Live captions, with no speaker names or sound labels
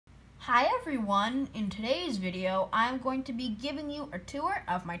Hi everyone, in today's video I'm going to be giving you a tour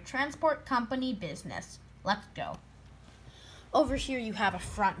of my transport company business. Let's go. Over here you have a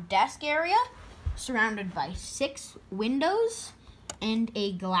front desk area surrounded by 6 windows and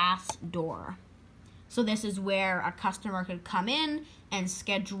a glass door. So this is where a customer could come in and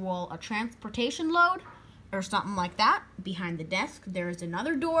schedule a transportation load or something like that. Behind the desk there is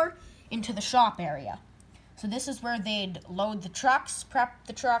another door into the shop area. So this is where they'd load the trucks, prep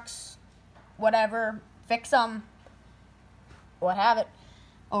the trucks, whatever, fix them, what have it.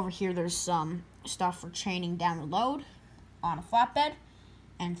 Over here there's some stuff for chaining down the load on a flatbed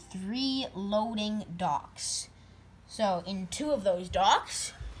and 3 loading docks. So in 2 of those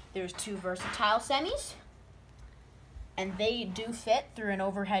docks, there's 2 versatile semis, and they do fit through an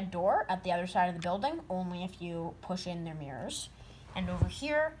overhead door at the other side of the building, only if you push in their mirrors. And over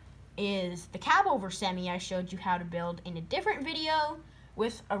here is the cab over semi I showed you how to build in a different video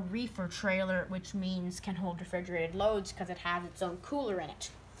with a reefer trailer, which means can hold refrigerated loads because it has its own cooler in it.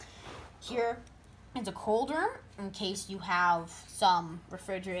 Here is a cold room in case you have some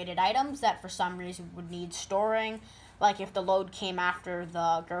refrigerated items that for some reason would need storing, like if the load came after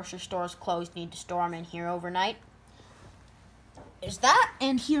the grocery store's closed, you need to store them in here overnight. Is that,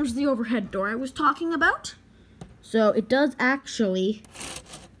 and here's the overhead door I was talking about. So it does actually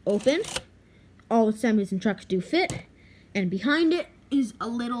open. All the semis and trucks do fit, and behind it is a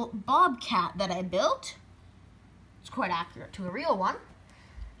little bobcat that I built. It's quite accurate to a real one.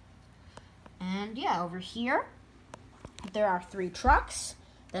 And yeah, over here there are 3 trucks.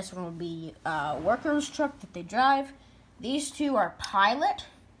 This one will be a worker's truck that they drive. These 2 are pilot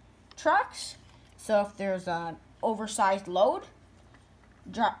trucks, so if there's an oversized load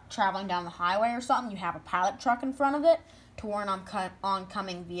traveling down the highway or something, you have a pilot truck in front of it to warn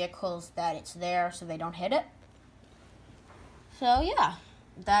oncoming vehicles that it's there so they don't hit it. So yeah,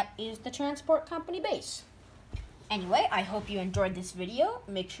 that is the transport company base. Anyway, I hope you enjoyed this video.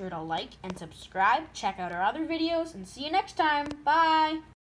 Make sure to like and subscribe, check out our other videos, and see you next time. Bye!